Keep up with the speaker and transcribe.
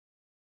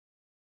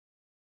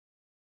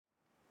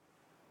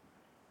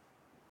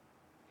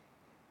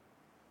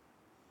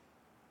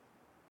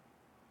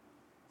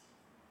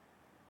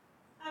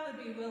would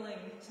be willing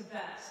to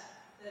bet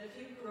that if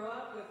you grew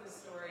up with the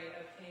story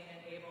of Cain and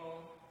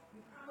Abel,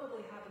 you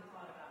probably haven't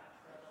thought about it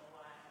for a little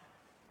while.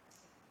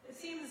 It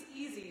seems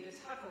easy to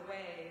tuck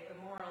away the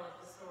moral of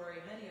the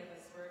story many of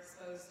us were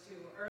exposed to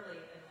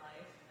early in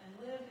life and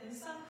live in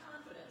some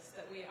confidence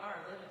that we are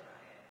living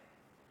by it.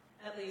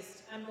 At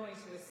least, I'm going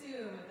to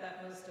assume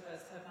that most of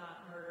us have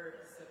not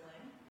murdered a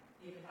sibling,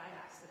 even by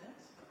accident.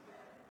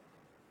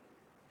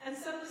 And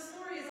so the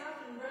story is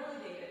often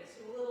relegated to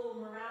a little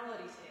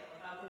morality tale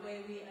about the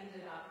way we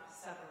ended up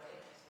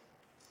separated.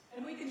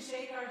 And we can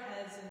shake our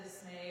heads in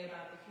dismay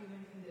about the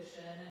human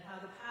condition and how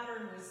the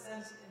pattern was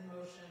set in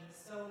motion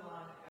so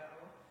long ago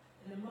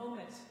in a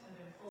moment of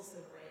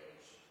impulsive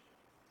rage.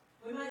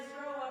 We might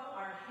throw up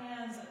our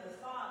hands at the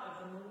thought of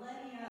the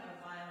millennia of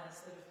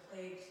violence that have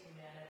plagued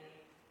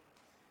humanity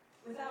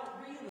without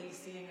really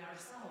seeing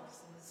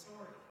ourselves in the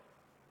story.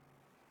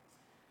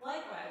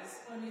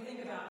 Likewise, when we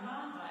think about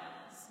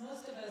nonviolence,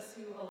 most of us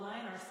who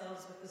align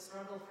ourselves with the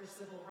struggle for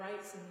civil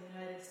rights in the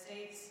United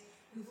States,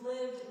 who've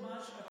lived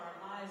much of our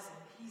lives in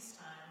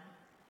peacetime,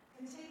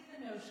 can take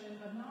the notion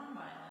of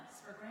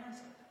nonviolence for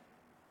granted.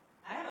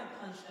 I haven't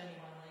punched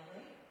anyone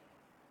lately.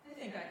 I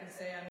think I can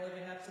say I'm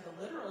living up to the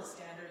literal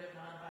standard of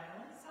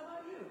nonviolence. How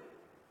about you?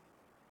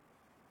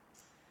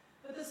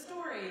 But the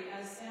story,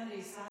 as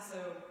Sandy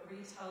Sasso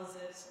retells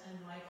it and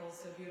Michael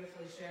so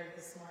beautifully shared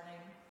this morning,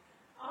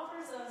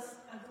 offers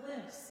us a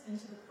glimpse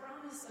into the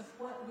promise of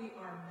what we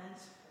are meant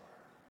for,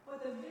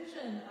 what the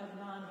vision of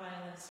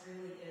nonviolence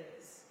really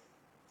is,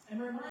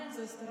 and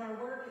reminds us that our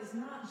work is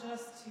not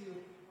just to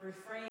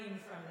refrain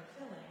from the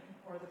killing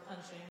or the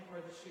punching or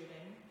the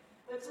shooting,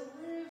 but to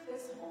live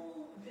this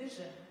whole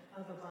vision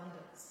of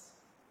abundance.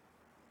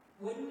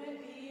 Wouldn't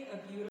it be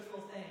a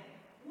beautiful thing?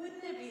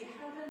 Wouldn't it be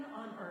heaven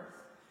on earth?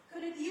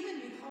 Could it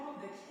even be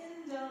called the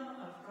kingdom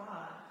of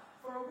God?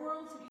 For a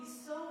world to be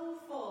so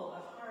full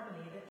of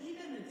harmony that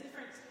even the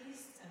different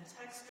tastes and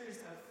textures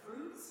of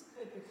fruits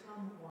could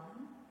become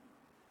one?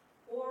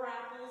 Or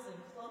apples and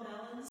plum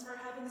melons, for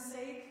heaven's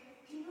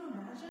sake. Can you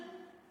imagine?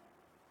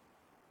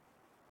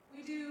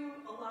 We do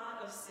a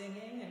lot of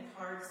singing and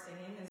card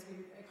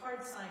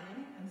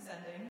signing and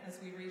sending as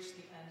we reach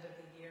the end of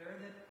the year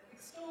that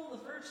extol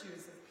the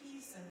virtues of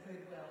peace and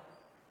goodwill.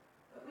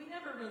 But we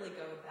never really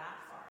go that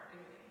far,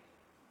 do we?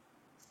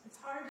 It's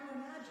hard to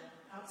imagine,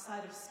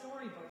 outside of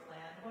storybook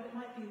land, what it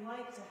might be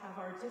like to have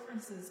our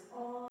differences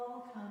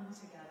all come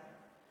together.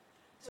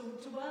 To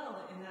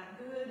dwell in that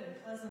good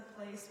and pleasant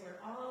place where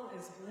all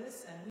is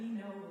bliss and we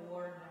know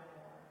war no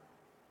more.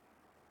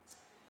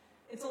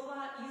 It's a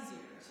lot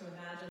easier to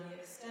imagine the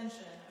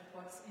extension of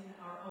what's in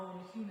our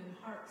own human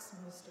hearts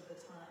most of the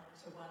time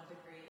to one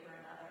degree or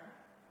another.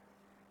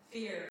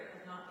 Fear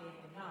of not being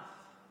enough.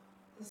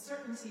 The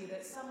certainty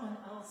that someone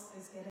else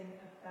is getting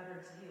a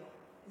better deal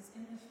is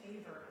in the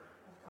favor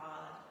of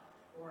God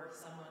or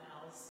someone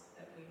else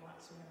that we want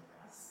to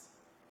impress.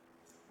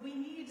 We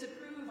need to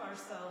prove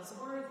ourselves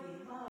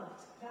worthy,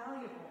 loved,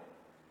 valuable,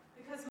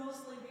 because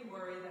mostly we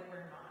worry that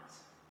we're not.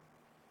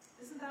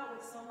 Isn't that what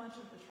so much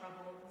of the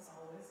trouble is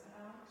always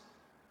about?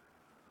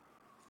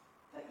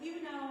 But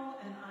you know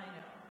and I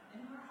know,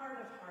 in our heart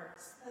of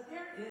hearts, that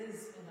there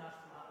is enough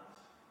love.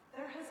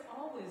 There has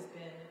always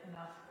been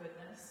enough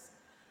goodness.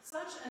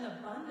 Such an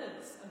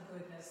abundance of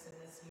goodness in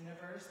this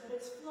universe that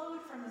it's flowed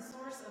from the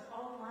source of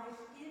all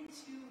life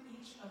into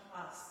each of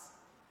us.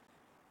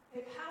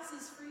 It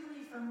passes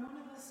freely from one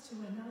of us to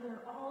another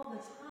all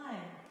the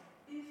time,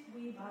 if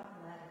we but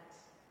let it.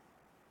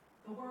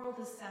 The world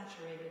is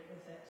saturated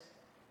with it,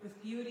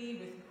 with beauty,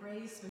 with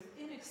grace, with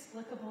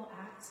inexplicable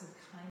acts of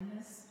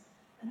kindness,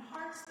 and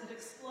hearts that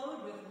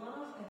explode with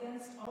love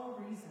against all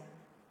reason.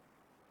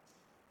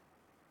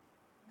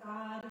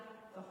 God,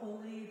 the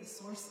holy, the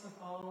source of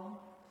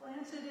all,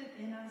 planted it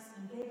in us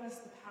and gave us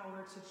the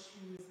power to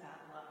choose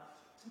that love,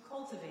 to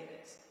cultivate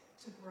it,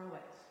 to grow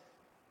it.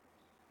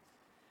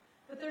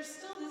 But there's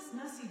still this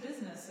messy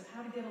business of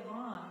how to get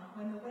along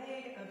when the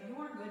way of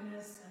your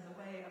goodness and the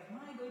way of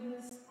my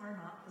goodness are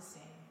not the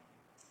same.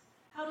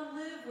 How to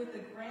live with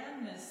the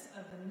grandness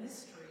of the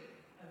mystery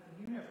of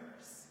the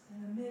universe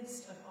in the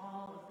midst of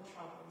all of the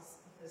troubles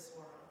of this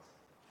world,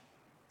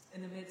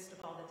 in the midst of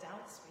all the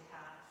doubts we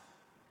have.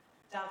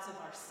 Doubts of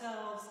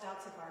ourselves,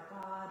 doubts of our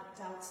God,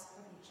 doubts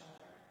of each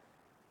other.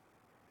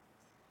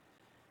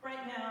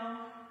 Right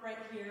now, right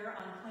here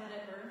on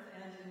planet Earth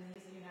and in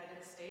the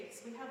United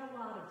States, we have a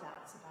lot of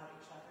doubts about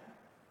each other.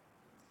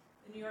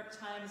 The New York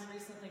Times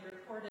recently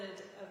reported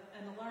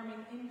an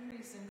alarming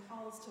increase in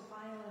calls to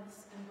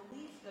violence and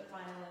belief that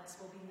violence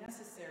will be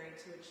necessary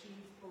to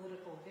achieve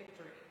political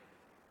victory.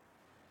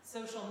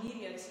 Social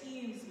media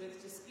teems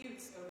with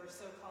disputes over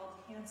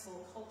so-called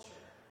cancel culture.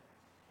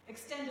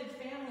 Extended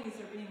families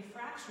are being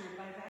fractured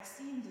by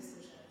vaccine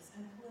decisions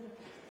and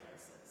political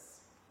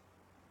differences.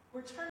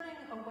 We're turning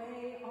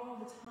away all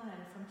the time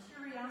from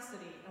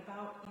curiosity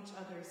about each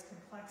other's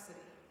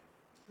complexity,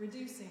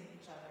 reducing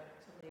each other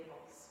to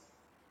labels.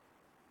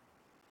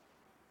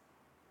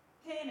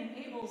 Cain and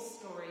Abel's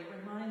story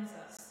reminds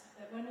us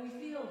that when we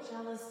feel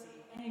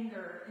jealousy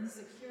anger,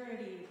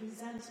 insecurity,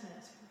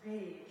 resentment,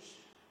 rage.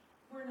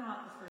 We're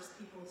not the first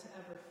people to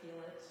ever feel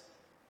it.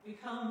 We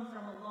come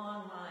from a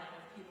long line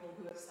of people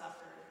who have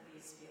suffered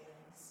these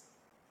feelings.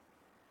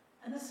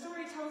 And the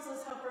story tells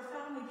us how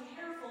profoundly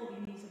careful we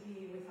need to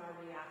be with our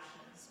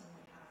reactions when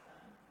we have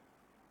them.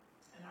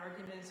 An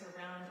argument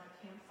around a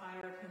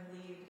campfire can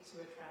lead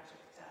to a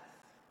tragic death.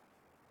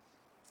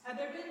 Had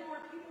there been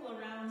more people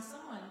around,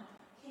 someone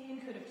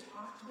Cain could have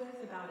talked with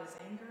about his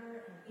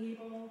anger at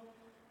Abel.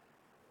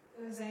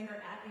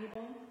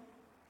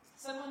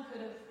 Someone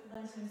could have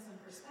lent him some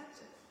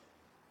perspective.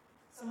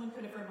 Someone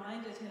could have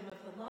reminded him of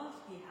the love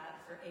he had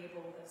for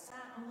Abel that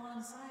sat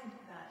alongside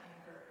that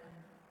anger and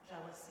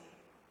jealousy.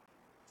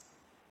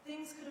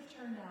 Things could have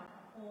turned out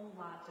a whole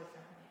lot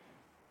differently.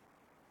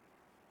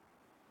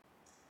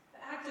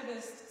 The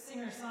activist,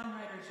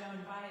 singer-songwriter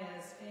Joan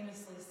Baez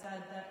famously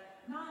said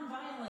that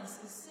nonviolence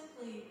is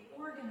simply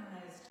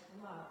organized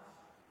love.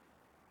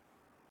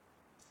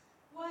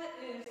 What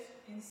if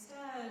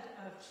instead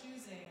of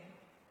choosing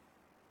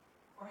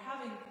or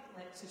having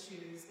to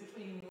choose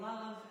between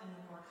love and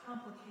the more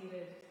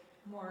complicated,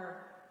 more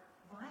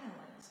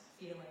violent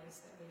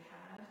feelings that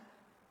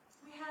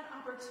we had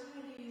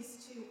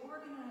opportunities to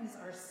organize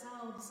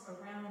ourselves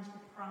around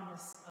the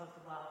promise of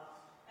love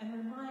and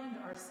remind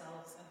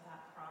ourselves of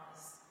that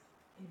promise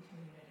in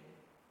community?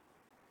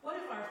 What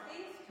if our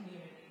faith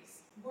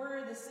communities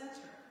were the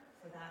center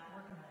for that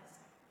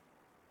organizing?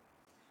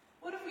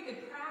 What if we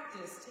could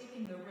practice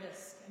taking the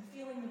risk and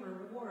feeling the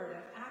reward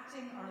of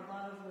acting our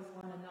love with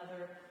one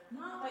another,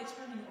 not by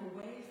turning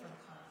away from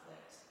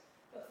conflict,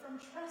 but from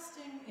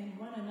trusting in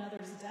one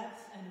another's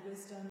depth and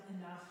wisdom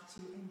enough to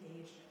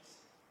engage it?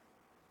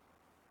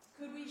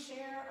 Could we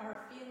share our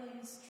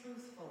feelings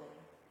truthfully?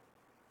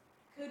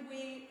 Could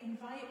we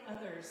invite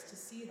others to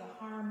see the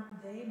harm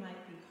they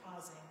might be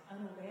causing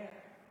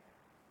unaware?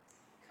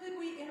 Could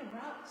we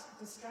interrupt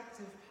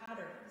destructive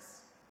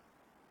patterns?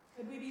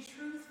 Could we be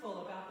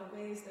truthful about the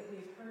ways that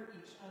we've hurt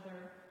each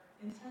other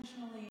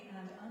intentionally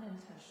and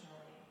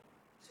unintentionally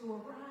to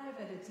arrive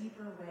at a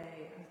deeper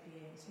way of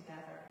being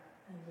together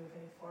and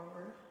moving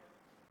forward?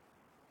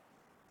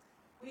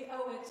 We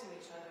owe it to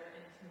each other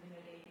in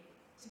community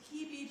to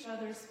keep each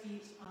other's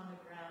feet on the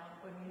ground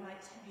when we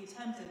might be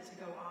tempted to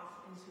go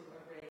off into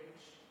a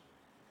rage.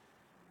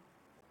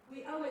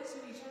 We owe it to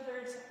each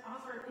other to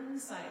offer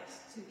insight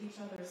to each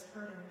other's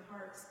hurting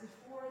hearts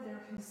before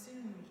they're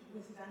consumed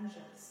with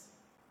vengeance.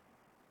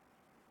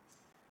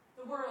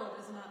 The world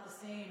is not the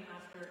same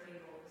after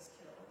Abel is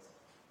killed.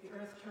 The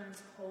earth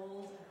turns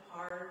cold and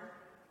hard.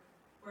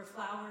 Where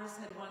flowers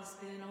had once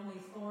been,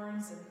 only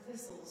thorns and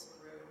thistles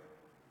grew.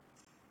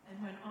 And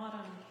when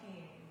autumn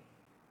came,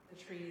 the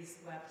trees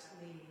wept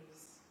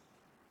leaves.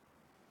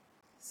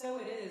 So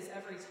it is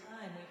every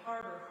time we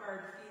harbor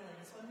hard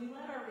feelings, when we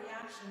let our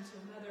reaction to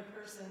another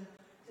person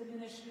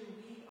diminish who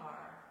we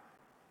are,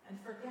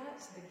 and forget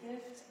the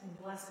gift and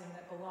blessing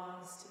that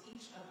belongs to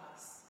each of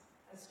us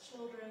as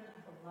children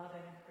of a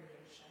loving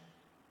creation.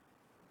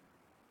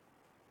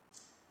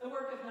 The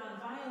work of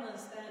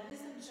nonviolence, then,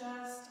 isn't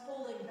just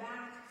holding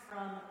back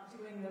from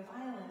doing the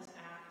violent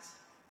act,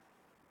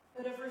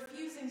 but of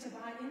refusing to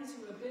buy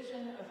into a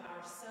vision of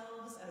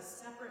ourselves as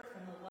separate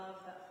from the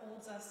love that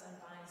holds us and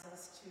binds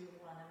us to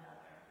one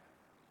another.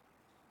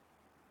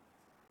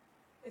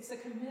 It's a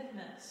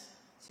commitment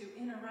to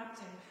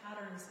interrupting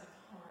patterns of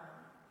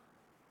harm,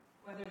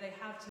 whether they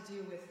have to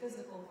do with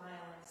physical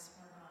violence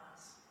or not,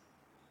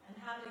 and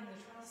having the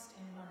trust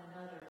in one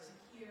another to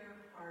hear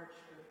hard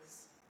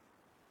truths.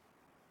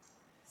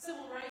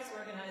 Civil rights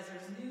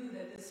organizers knew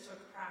that this took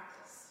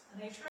practice,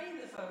 and they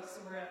trained the folks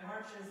who were at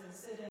marches and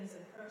sit-ins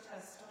and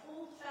protests to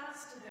hold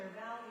fast to their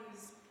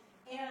values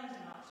and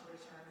not to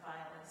return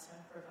violence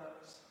when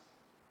provoked.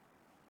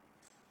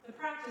 The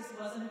practice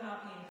wasn't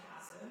about being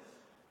passive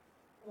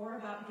or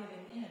about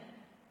giving in,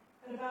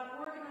 but about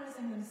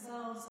organizing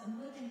themselves and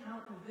living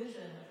out the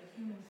vision of a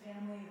human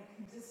family that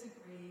can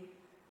disagree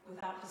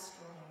without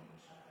destroying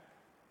each other.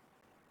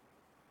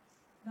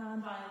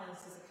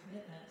 Nonviolence is a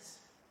commitment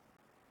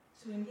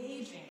to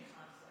engaging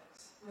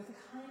conflict with a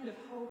kind of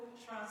hope,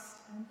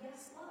 trust, and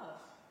yes, love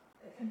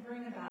that can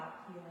bring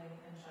about healing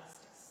and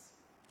justice.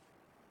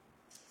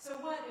 So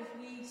what if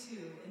we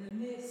too, in the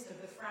midst of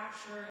the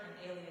fracture and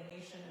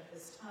alienation of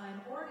this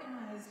time,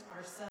 organized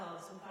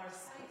ourselves with our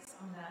sights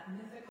on that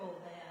mythical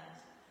land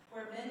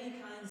where many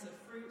kinds of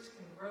fruit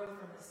can grow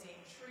from the same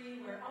tree,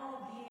 where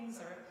all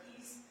beings are at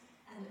peace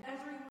and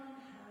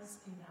everyone has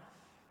enough?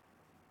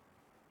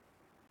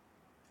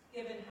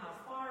 Given how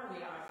far we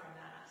are from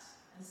that,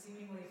 and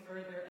seemingly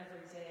further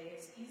every day,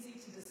 it's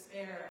easy to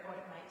despair at what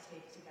it might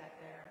take to get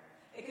there.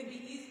 It could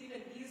be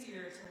even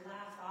easier to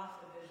laugh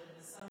off the vision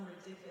as some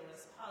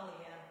ridiculous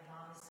Pollyanna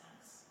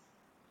nonsense.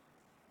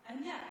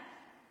 And yet,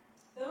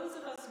 those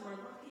of us who are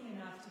lucky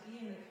enough to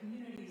be in the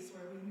communities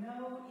where we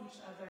know each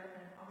other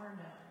and are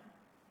known,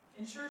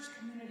 in church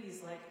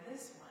communities like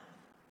this one,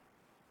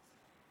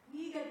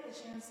 we get the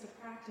chance to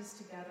practice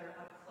together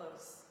up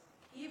close,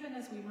 even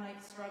as we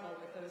might struggle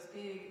with those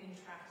big,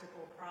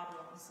 intractable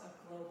problems of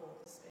global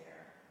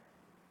despair.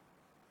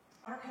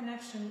 Our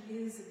connection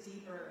is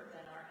deeper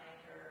than our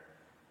anger,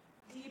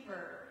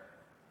 deeper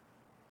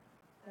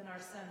than our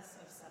sense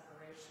of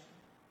separation.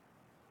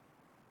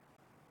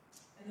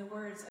 In the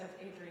words of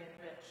Adrienne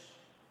Rich,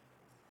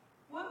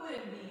 what would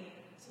it mean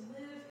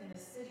to live in a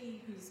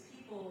city whose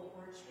people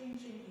were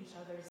changing each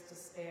other's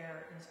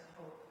despair into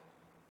hope?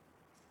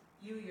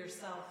 You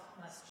yourself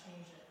must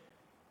change it.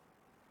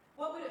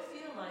 What would it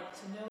feel like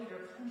to know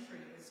your country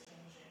is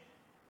changing?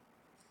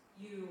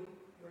 You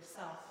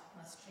yourself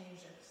must change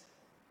it.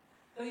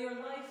 Though your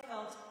life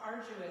felt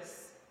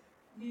arduous,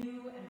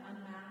 new and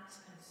unmapped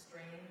and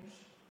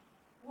strange,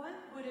 what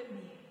would it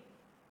mean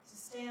to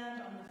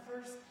stand on the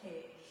first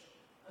page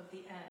of the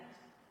end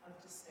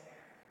of despair?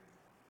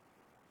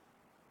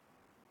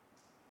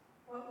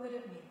 What would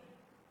it mean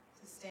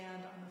to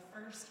stand on the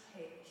first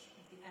page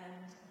of the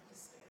end of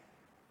despair?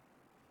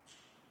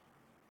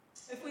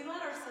 If we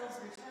let ourselves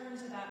return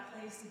to that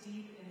place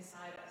deep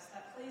inside us,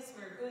 that place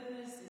where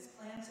goodness is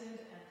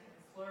planted and can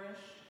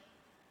flourish,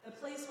 the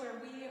place where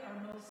we are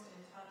most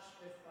in touch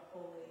with the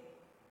holy,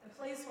 the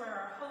place where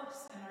our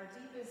hopes and our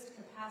deepest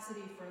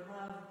capacity for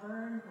love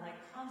burn like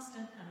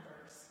constant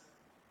embers.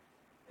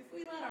 If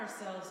we let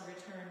ourselves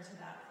return to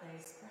that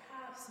place,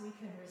 perhaps we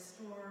can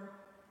restore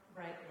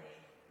rightly,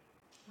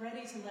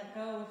 ready to let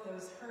go of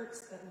those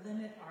hurts that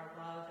limit our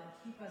love and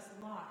keep us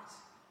locked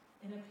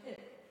in a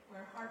pit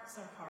where hearts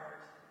are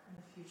hard and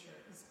the future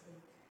is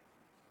bleak.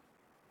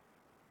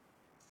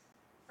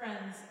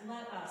 Friends,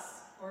 let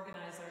us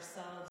organize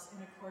ourselves in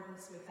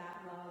accordance with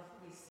that love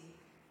we seek,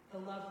 the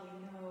love we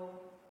know,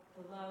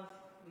 the love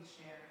we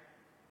share.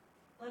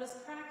 Let us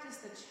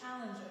practice the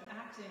challenge of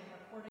acting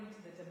according to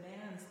the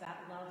demands that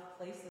love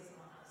places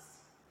on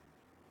us,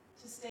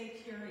 to stay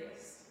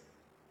curious,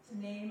 to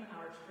name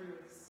our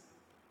truths,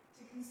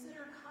 to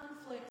consider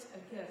conflict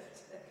a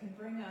gift that can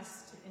bring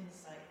us to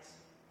insight,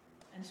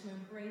 and to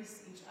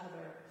embrace each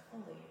other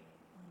fully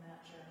on that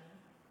journey.